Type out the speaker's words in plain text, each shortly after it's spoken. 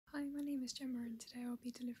name is Gemma and today I'll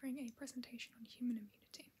be delivering a presentation on human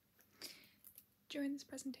immunity. During this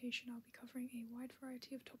presentation I'll be covering a wide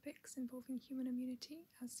variety of topics involving human immunity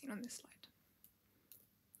as seen on this slide.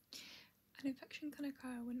 An infection can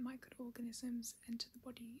occur when microorganisms enter the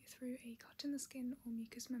body through a cut in the skin or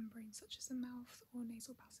mucous membrane such as the mouth or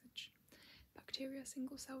nasal passage. Bacteria are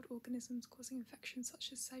single-celled organisms causing infections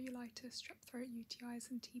such as cellulitis, strep throat,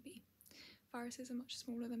 UTIs and TB. Viruses are much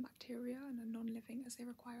smaller than bacteria and are non-living as they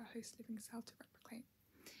require a host living cell to replicate.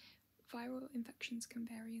 Viral infections can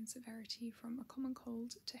vary in severity from a common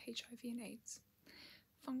cold to HIV and AIDS.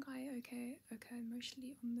 Fungi occur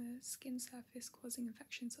mostly on the skin surface, causing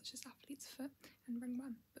infections such as athlete's foot and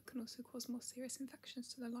ringworm, but can also cause more serious infections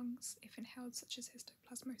to the lungs if inhaled, such as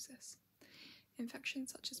histoplasmosis.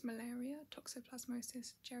 Infections such as malaria,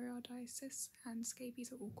 toxoplasmosis, giardiasis, and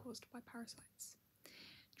scabies are all caused by parasites.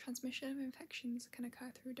 Transmission of infections can occur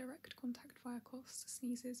through direct contact via coughs,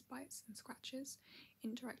 sneezes, bites, and scratches,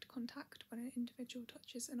 indirect contact when an individual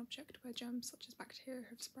touches an object where germs such as bacteria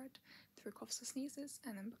have spread through coughs or sneezes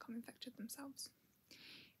and then become infected themselves.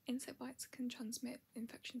 Insect bites can transmit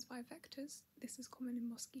infections via vectors. This is common in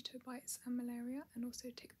mosquito bites and malaria, and also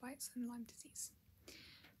tick bites and Lyme disease.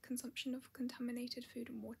 Consumption of contaminated food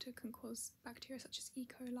and water can cause bacteria such as E.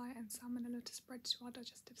 coli and salmonella to spread to our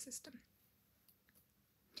digestive system.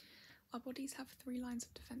 Our bodies have 3 lines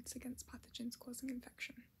of defense against pathogens causing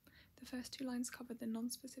infection. The first 2 lines cover the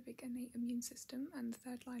non-specific innate immune system, and the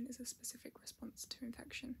third line is a specific response to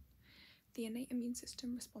infection. The innate immune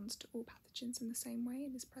system responds to all pathogens in the same way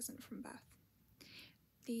and is present from birth.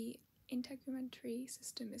 The integumentary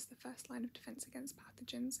system is the first line of defense against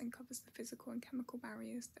pathogens and covers the physical and chemical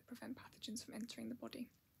barriers that prevent pathogens from entering the body.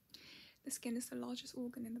 The skin is the largest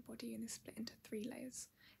organ in the body and is split into 3 layers: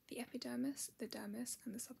 the epidermis, the dermis,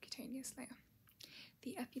 and the subcutaneous layer.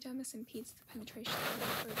 The epidermis impedes the penetration of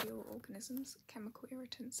microbial organisms, chemical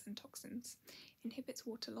irritants, and toxins, inhibits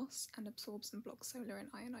water loss, and absorbs and blocks solar and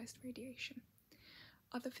ionized radiation.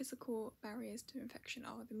 Other physical barriers to infection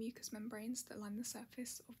are the mucous membranes that line the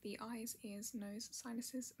surface of the eyes, ears, nose,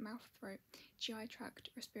 sinuses, mouth, throat, GI tract,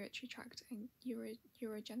 respiratory tract, and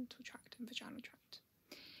urogenital tract and vaginal tract.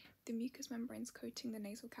 The mucous membranes coating the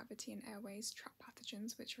nasal cavity and airways trap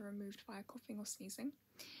pathogens which are removed via coughing or sneezing.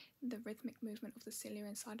 The rhythmic movement of the cilia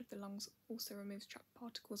inside of the lungs also removes trapped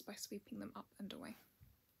particles by sweeping them up and away.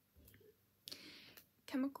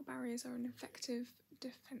 Chemical barriers are an effective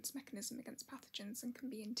defense mechanism against pathogens and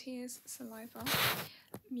can be in tears, saliva,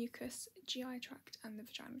 mucus, GI tract, and the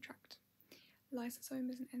vaginal tract.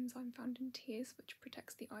 Lysosome is an enzyme found in tears which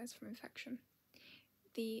protects the eyes from infection.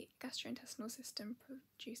 The gastrointestinal system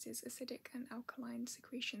produces acidic and alkaline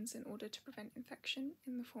secretions in order to prevent infection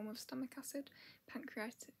in the form of stomach acid,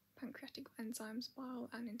 pancreatic enzymes, bile,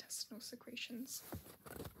 and intestinal secretions.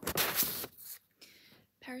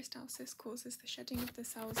 Peristalsis causes the shedding of the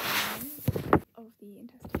cells of the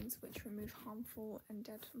intestines, which remove harmful and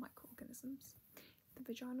dead microorganisms. The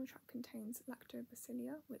vaginal tract contains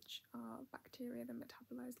lactobacillia, which are bacteria that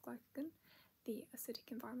metabolize glycogen. The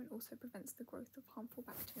acidic environment also prevents the growth of harmful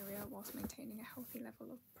bacteria whilst maintaining a healthy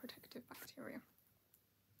level of protective bacteria.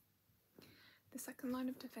 The second line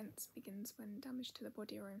of defense begins when damage to the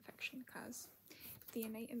body or infection occurs. The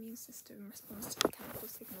innate immune system responds to the chemical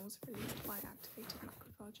signals released by activated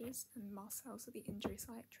macrophages and mast cells at the injury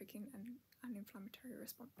site, triggering an inflammatory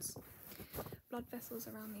response. Blood vessels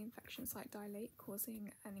around the infection site dilate, causing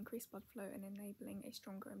an increased blood flow and enabling a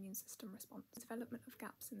stronger immune system response. The development of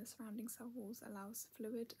gaps in the surrounding cell walls allows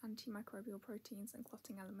fluid, antimicrobial proteins and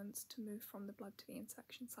clotting elements to move from the blood to the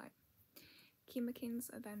infection site. Chemokines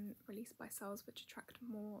are then released by cells which attract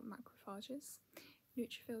more macrophages.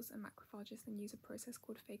 Neutrophils and macrophages then use a process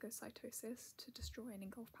called phagocytosis to destroy and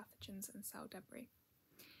engulf pathogens and cell debris.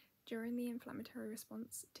 During the inflammatory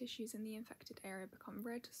response, tissues in the infected area become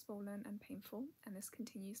red, swollen, and painful, and this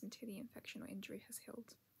continues until the infection or injury has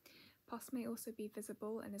healed. Pus may also be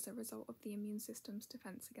visible and is a result of the immune system's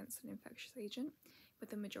defense against an infectious agent, with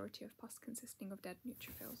the majority of pus consisting of dead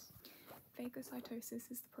neutrophils. Phagocytosis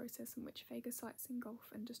is the process in which phagocytes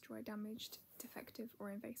engulf and destroy damaged, defective, or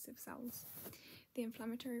invasive cells. The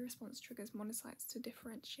inflammatory response triggers monocytes to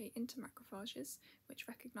differentiate into macrophages, which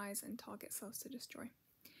recognize and target cells to destroy.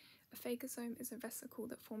 A phagosome is a vesicle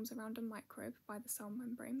that forms around a microbe by the cell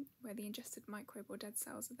membrane, where the ingested microbe or dead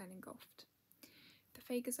cells are then engulfed. The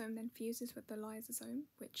phagosome then fuses with the lysosome,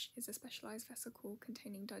 which is a specialized vesicle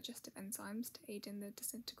containing digestive enzymes to aid in the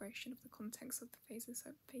disintegration of the contents of the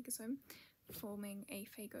phagosome, forming a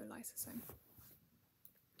phagolysosome.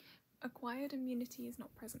 Acquired immunity is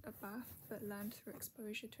not present at birth, but learned through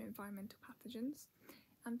exposure to environmental pathogens.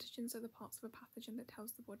 Antigens are the parts of a pathogen that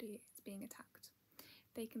tells the body it's being attacked.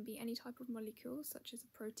 They can be any type of molecule, such as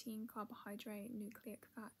a protein, carbohydrate, nucleic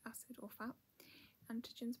acid, or fat.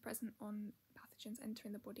 Antigens present on pathogens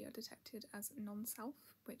entering the body are detected as non-self,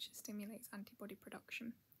 which stimulates antibody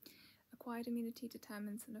production. Acquired immunity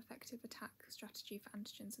determines an effective attack strategy for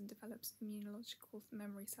antigens and develops immunological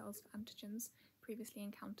memory cells for antigens previously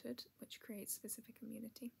encountered, which creates specific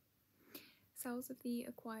immunity. Cells of the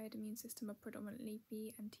acquired immune system are predominantly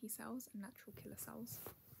B and T cells and natural killer cells.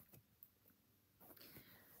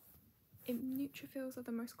 Neutrophils are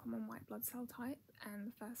the most common white blood cell type and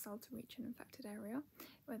the first cell to reach an infected area,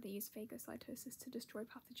 where they use phagocytosis to destroy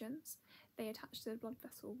pathogens. They attach to the blood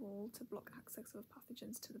vessel wall to block access of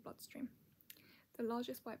pathogens to the bloodstream. The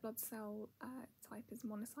largest white blood cell type is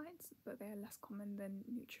monocytes, but they are less common than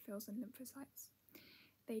neutrophils and lymphocytes.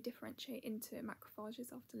 They differentiate into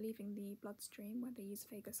macrophages after leaving the bloodstream, where they use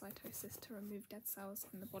phagocytosis to remove dead cells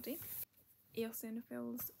in the body.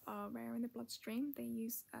 Eosinophils are rare in the bloodstream. They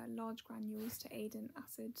use large granules to aid in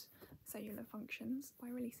acid cellular functions by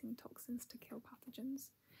releasing toxins to kill pathogens.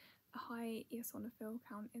 A high eosinophil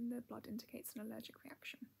count in the blood indicates an allergic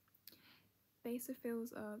reaction.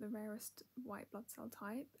 Basophils are the rarest white blood cell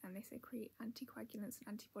type, and they secrete anticoagulants and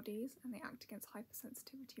antibodies, and they act against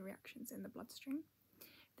hypersensitivity reactions in the bloodstream.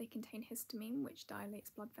 They contain histamine, which dilates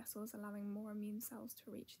blood vessels, allowing more immune cells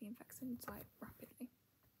to reach the infected site rapidly.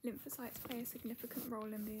 Lymphocytes play a significant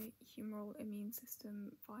role in the humoral immune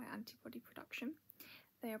system via antibody production.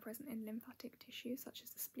 They are present in lymphatic tissue such as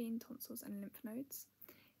the spleen, tonsils, and lymph nodes.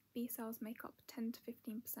 B cells make up 10 to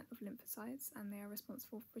 15% of lymphocytes, and they are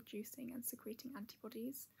responsible for producing and secreting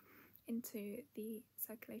antibodies into the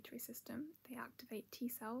circulatory system. They activate T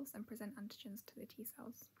cells and present antigens to the T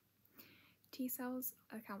cells. T cells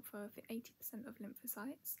account for 80% of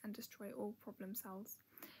lymphocytes and destroy all problem cells.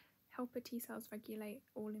 Helper T cells regulate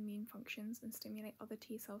all immune functions and stimulate other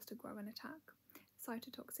T cells to grow and attack.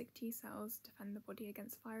 Cytotoxic T cells defend the body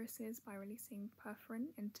against viruses by releasing perforin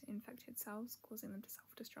into infected cells, causing them to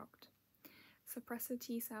self-destruct. Suppressor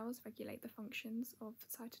T cells regulate the functions of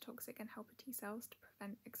cytotoxic and helper T cells to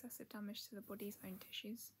prevent excessive damage to the body's own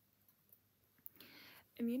tissues.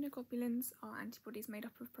 Immunoglobulins are antibodies made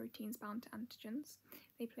up of proteins bound to antigens.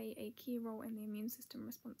 They play a key role in the immune system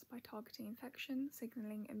response by targeting infection,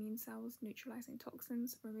 signaling immune cells, neutralizing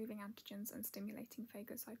toxins, removing antigens, and stimulating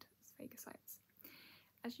phagocytes.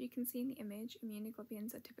 As you can see in the image,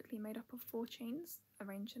 immunoglobulins are typically made up of 4 chains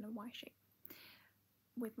arranged in a Y shape,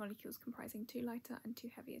 with molecules comprising 2 lighter and 2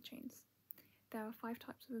 heavier chains. There are 5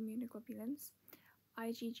 types of immunoglobulins.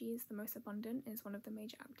 IgG is the most abundant and is one of the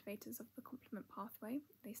major activators of the complement pathway.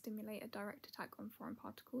 They stimulate a direct attack on foreign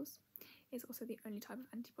particles. It's also the only type of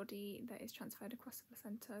antibody that is transferred across the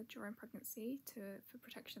placenta during pregnancy for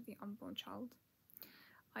protection of the unborn child.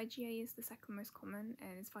 IgA is the second most common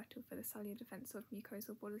and is vital for the cellular defense of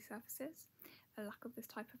mucosal body surfaces. A lack of this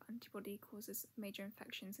type of antibody causes major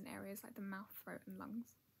infections in areas like the mouth, throat, and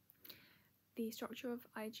lungs. The structure of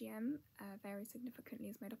IgM varies significantly.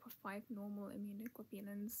 It's made up of 5 normal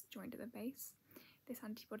immunoglobulins joined at the base. This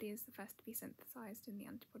antibody is the first to be synthesized in the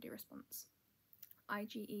antibody response.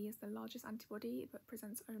 IgE is the largest antibody but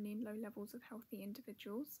presents only in low levels of healthy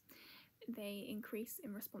individuals. They increase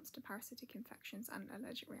in response to parasitic infections and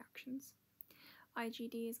allergic reactions.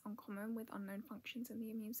 IgD is uncommon with unknown functions in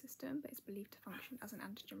the immune system, but is believed to function as an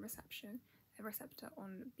antigen receptor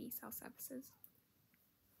on B cell surfaces.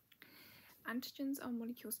 Antigens are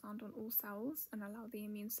molecules found on all cells and allow the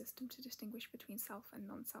immune system to distinguish between self and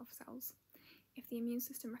non-self cells. If the immune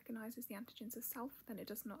system recognizes the antigens as self, then it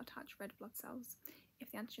does not attach red blood cells. If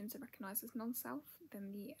the antigens are recognized as non-self,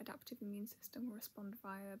 then the adaptive immune system will respond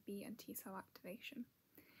via B and T cell activation.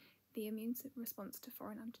 The immune response to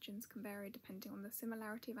foreign antigens can vary depending on the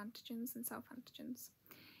similarity of antigens and self-antigens.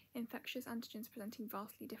 Infectious antigens presenting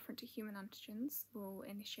vastly different to human antigens will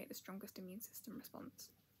initiate the strongest immune system response.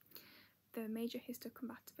 The major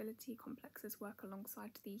histocompatibility complexes work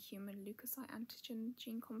alongside the human leukocyte antigen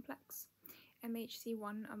gene complex.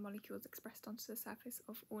 MHC1 are molecules expressed onto the surface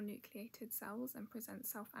of all nucleated cells and present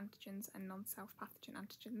self-antigens and non-self pathogen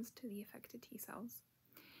antigens to the affected T cells.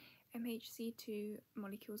 MHC2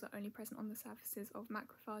 molecules are only present on the surfaces of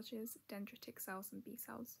macrophages, dendritic cells, and B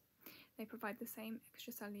cells. They provide the same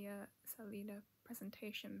extracellular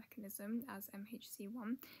presentation mechanism as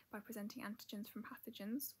MHC1 by presenting antigens from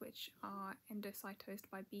pathogens, which are endocytosed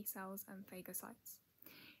by B cells and phagocytes.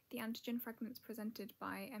 The antigen fragments presented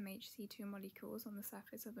by MHC2 molecules on the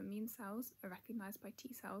surface of immune cells are recognized by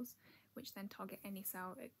T cells, which then target any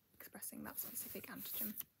cell expressing that specific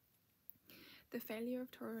antigen. The failure of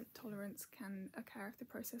tolerance can occur if the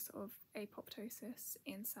process of apoptosis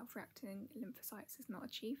in self-reacting lymphocytes is not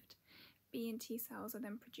achieved. B and T cells are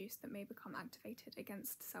then produced that may become activated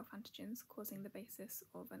against self-antigens, causing the basis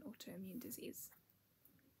of an autoimmune disease.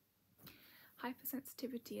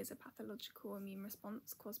 Hypersensitivity is a pathological immune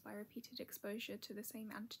response caused by repeated exposure to the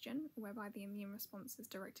same antigen, whereby the immune response is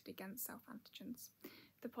directed against self-antigens.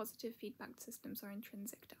 The positive feedback systems are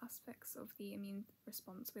intrinsic to aspects of the immune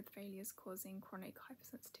response, with failures causing chronic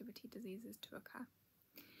hypersensitivity diseases to occur.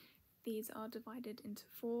 These are divided into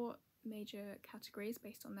 4 major categories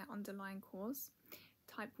based on their underlying cause.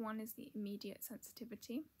 Type 1 is the immediate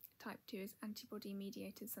sensitivity, type 2 is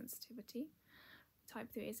antibody-mediated sensitivity, type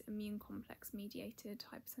 3 is immune complex mediated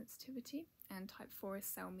hypersensitivity, and type 4 is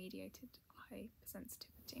cell-mediated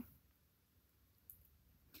hypersensitivity.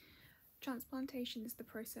 Transplantation is the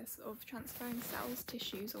process of transferring cells,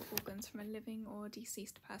 tissues, or organs from a living or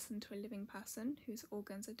deceased person to a living person whose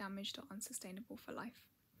organs are damaged or unsustainable for life.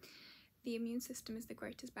 The immune system is the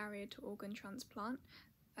greatest barrier to organ transplant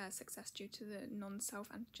success due to the non-self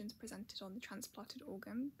antigens presented on the transplanted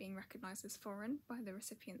organ being recognized as foreign by the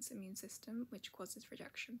recipient's immune system, which causes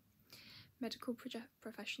rejection. Medical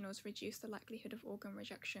professionals reduce the likelihood of organ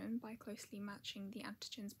rejection by closely matching the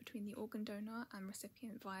antigens between the organ donor and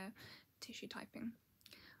recipient via tissue typing.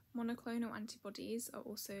 Monoclonal antibodies are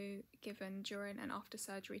also given during and after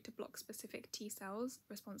surgery to block specific T cells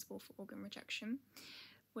responsible for organ rejection.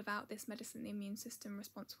 Without this medicine, the immune system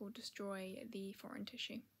response will destroy the foreign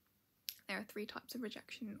tissue. There are 3 types of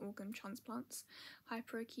rejection in organ transplants.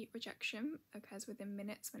 Hyperacute rejection occurs within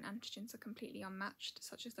minutes when antigens are completely unmatched,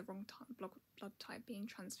 such as the wrong blood type being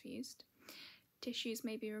transfused. Tissues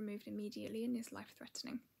may be removed immediately and is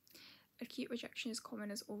life-threatening. Acute rejection is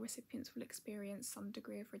common as all recipients will experience some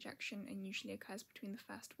degree of rejection and usually occurs between the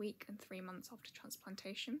first week and 3 months after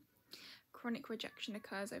transplantation. Chronic rejection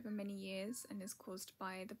occurs over many years and is caused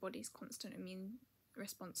by the body's constant immune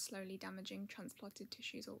response slowly damaging transplanted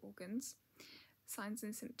tissues or organs. Signs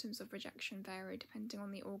and symptoms of rejection vary depending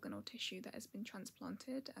on the organ or tissue that has been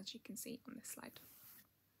transplanted, as you can see on this slide.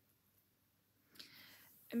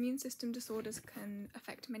 Immune system disorders can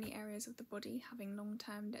affect many areas of the body, having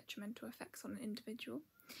long-term detrimental effects on an individual.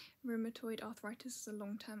 Rheumatoid arthritis is a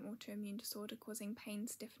long-term autoimmune disorder causing pain,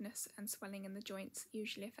 stiffness, and swelling in the joints,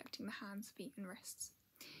 usually affecting the hands, feet, and wrists.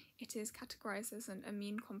 It is categorized as an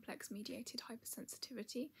immune complex mediated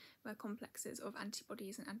hypersensitivity, where complexes of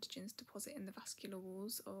antibodies and antigens deposit in the vascular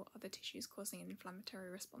walls or other tissues, causing an inflammatory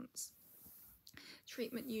response.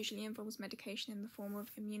 Treatment usually involves medication in the form of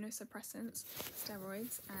immunosuppressants,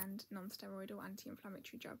 steroids, and non-steroidal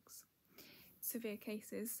anti-inflammatory drugs. Severe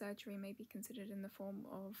cases, surgery may be considered in the form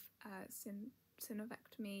of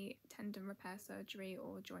synovectomy, tendon repair surgery,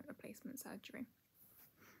 or joint replacement surgery.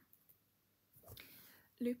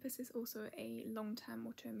 Lupus is also a long-term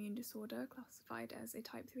autoimmune disorder classified as a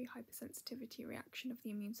type 3 hypersensitivity reaction of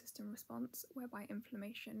the immune system response, whereby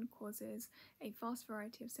inflammation causes a vast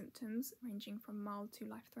variety of symptoms ranging from mild to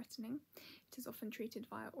life-threatening. It is often treated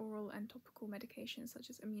via oral and topical medications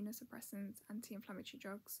such as immunosuppressants, anti-inflammatory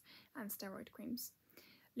drugs, and steroid creams.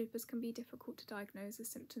 Lupus can be difficult to diagnose as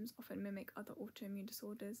symptoms often mimic other autoimmune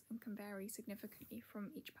disorders and can vary significantly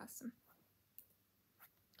from each person.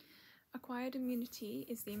 Acquired immunity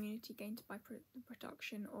is the immunity gained by the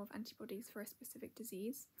production of antibodies for a specific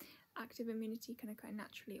disease. Active immunity can occur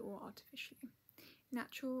naturally or artificially.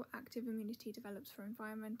 Natural active immunity develops from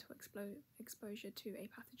environmental exposure to a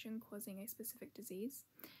pathogen causing a specific disease.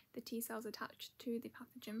 The T cells attach to the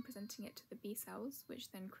pathogen, presenting it to the B cells,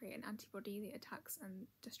 which then create an antibody that attacks and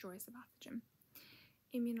destroys the pathogen.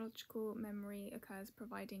 Immunological memory occurs,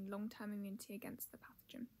 providing long-term immunity against the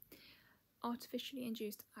pathogen. Artificially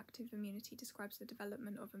induced active immunity describes the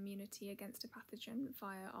development of immunity against a pathogen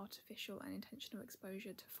via artificial and intentional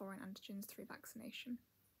exposure to foreign antigens through vaccination.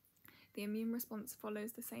 The immune response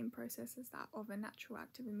follows the same process as that of a natural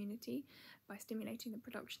active immunity by stimulating the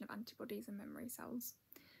production of antibodies and memory cells.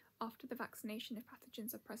 After the vaccination, if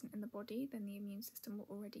pathogens are present in the body, then the immune system will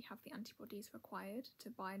already have the antibodies required to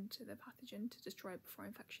bind to the pathogen to destroy it before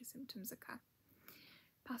infectious symptoms occur.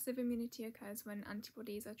 Passive immunity occurs when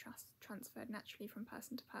antibodies are transferred naturally from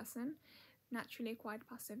person to person. Naturally acquired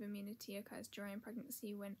passive immunity occurs during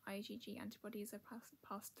pregnancy when IgG antibodies are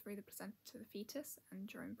passed through the placenta to the fetus and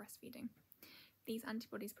during breastfeeding. These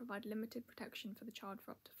antibodies provide limited protection for the child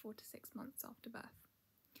for up to 4 to 6 months after birth.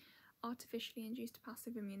 Artificially induced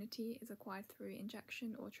passive immunity is acquired through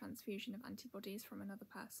injection or transfusion of antibodies from another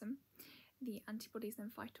person. The antibodies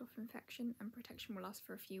then fight off infection and protection will last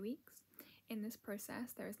for a few weeks. In this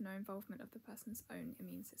process, there is no involvement of the person's own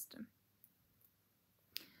immune system.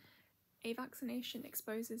 A vaccination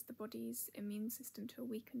exposes the body's immune system to a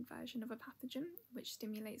weakened version of a pathogen, which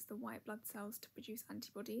stimulates the white blood cells to produce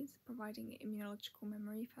antibodies, providing immunological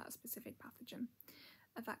memory for that specific pathogen.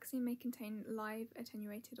 A vaccine may contain live,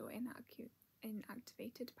 attenuated, or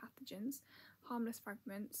inactivated pathogens, harmless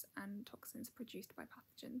fragments, and toxins produced by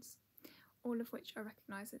pathogens, all of which are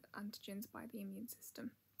recognized as antigens by the immune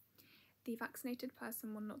system. The vaccinated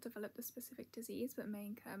person will not develop the specific disease but may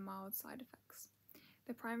incur mild side effects.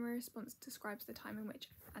 The primary response describes the time in which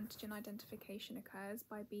antigen identification occurs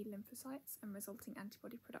by B lymphocytes and resulting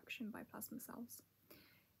antibody production by plasma cells.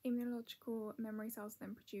 Immunological memory cells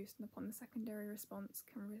then produced, and upon the secondary response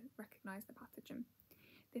can recognize the pathogen.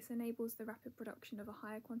 This enables the rapid production of a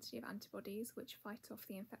higher quantity of antibodies which fight off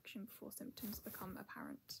the infection before symptoms become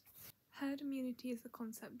apparent. Herd immunity is the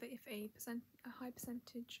concept that if a high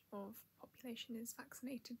percentage of population is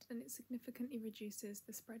vaccinated, then it significantly reduces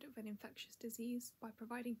the spread of an infectious disease by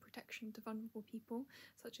providing protection to vulnerable people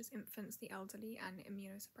such as infants, the elderly, and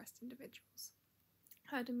immunosuppressed individuals.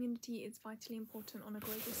 Herd immunity is vitally important on a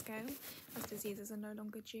global scale, as diseases are no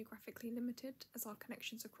longer geographically limited, as our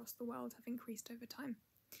connections across the world have increased over time.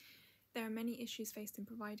 There are many issues faced in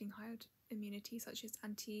providing herd immunity, such as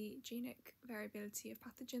antigenic variability of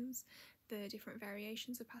pathogens, the different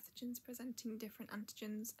variations of pathogens presenting different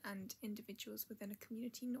antigens, and individuals within a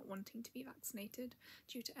community not wanting to be vaccinated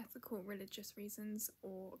due to ethical, religious reasons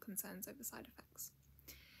or concerns over side effects.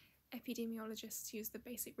 Epidemiologists use the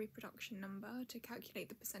basic reproduction number to calculate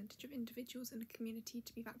the percentage of individuals in a community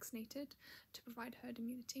to be vaccinated to provide herd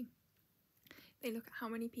immunity. They look at how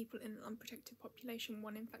many people in an unprotected population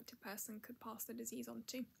one infected person could pass the disease on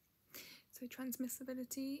to. So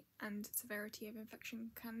transmissibility and severity of infection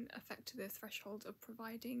can affect the threshold of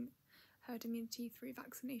providing herd immunity through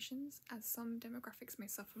vaccinations, as some demographics may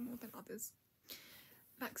suffer more than others.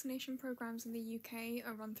 Vaccination programs in the UK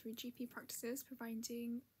are run through GP practices,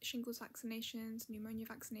 providing shingles vaccinations, pneumonia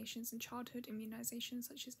vaccinations, and childhood immunisations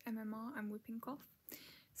such as MMR and whooping cough.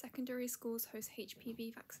 Secondary schools host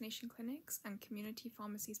HPV vaccination clinics, and community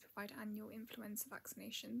pharmacies provide annual influenza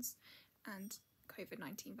vaccinations and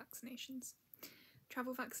COVID-19 vaccinations.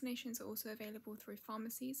 Travel vaccinations are also available through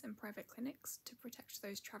pharmacies and private clinics to protect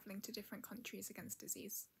those travelling to different countries against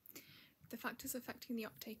disease. The factors affecting the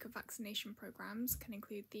uptake of vaccination programs can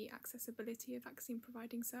include the accessibility of vaccine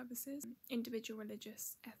providing services, individual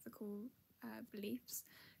religious, ethical beliefs,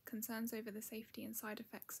 concerns over the safety and side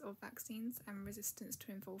effects of vaccines, and resistance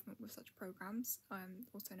to involvement with such programs,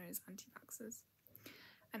 also known as anti-vaxxers.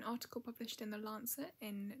 An article published in The Lancet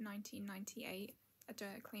in 1998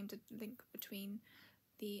 claimed a link between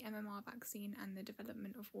the MMR vaccine and the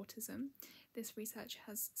development of autism. This research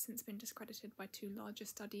has since been discredited by two larger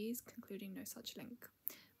studies, concluding no such link.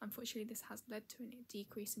 Unfortunately, this has led to a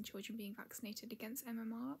decrease in children being vaccinated against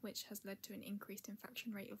MMR, which has led to an increased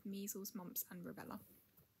infection rate of measles, mumps, and rubella.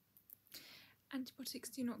 Antibiotics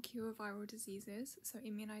do not cure viral diseases, so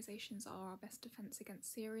immunisations are our best defence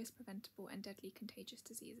against serious, preventable, and deadly contagious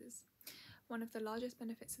diseases. One of the largest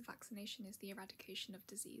benefits of vaccination is the eradication of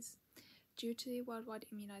disease. Due to the worldwide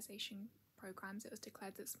immunisation programmes, it was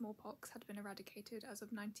declared that smallpox had been eradicated as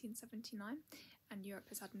of 1979, and Europe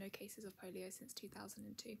has had no cases of polio since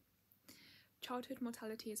 2002. Childhood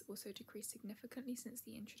mortality has also decreased significantly since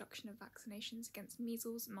the introduction of vaccinations against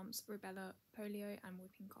measles, mumps, rubella, polio, and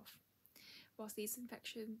whooping cough. Whilst these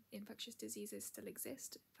infectious diseases still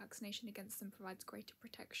exist, vaccination against them provides greater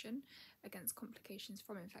protection against complications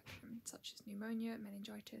from infection, such as pneumonia,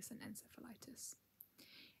 meningitis, and encephalitis.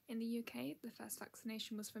 In the UK, the first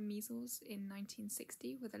vaccination was for measles in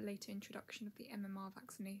 1960, with a later introduction of the MMR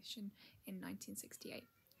vaccination in 1968.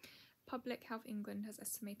 Public Health England has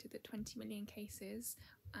estimated that 20 million cases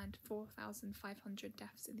and 4,500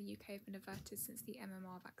 deaths in the UK have been averted since the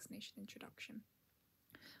MMR vaccination introduction.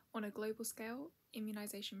 On a global scale,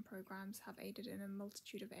 immunisation programmes have aided in a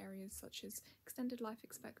multitude of areas such as extended life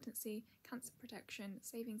expectancy, cancer protection,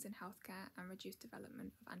 savings in healthcare, and reduced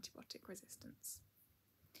development of antibiotic resistance.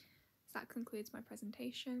 So that concludes my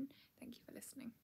presentation. Thank you for listening.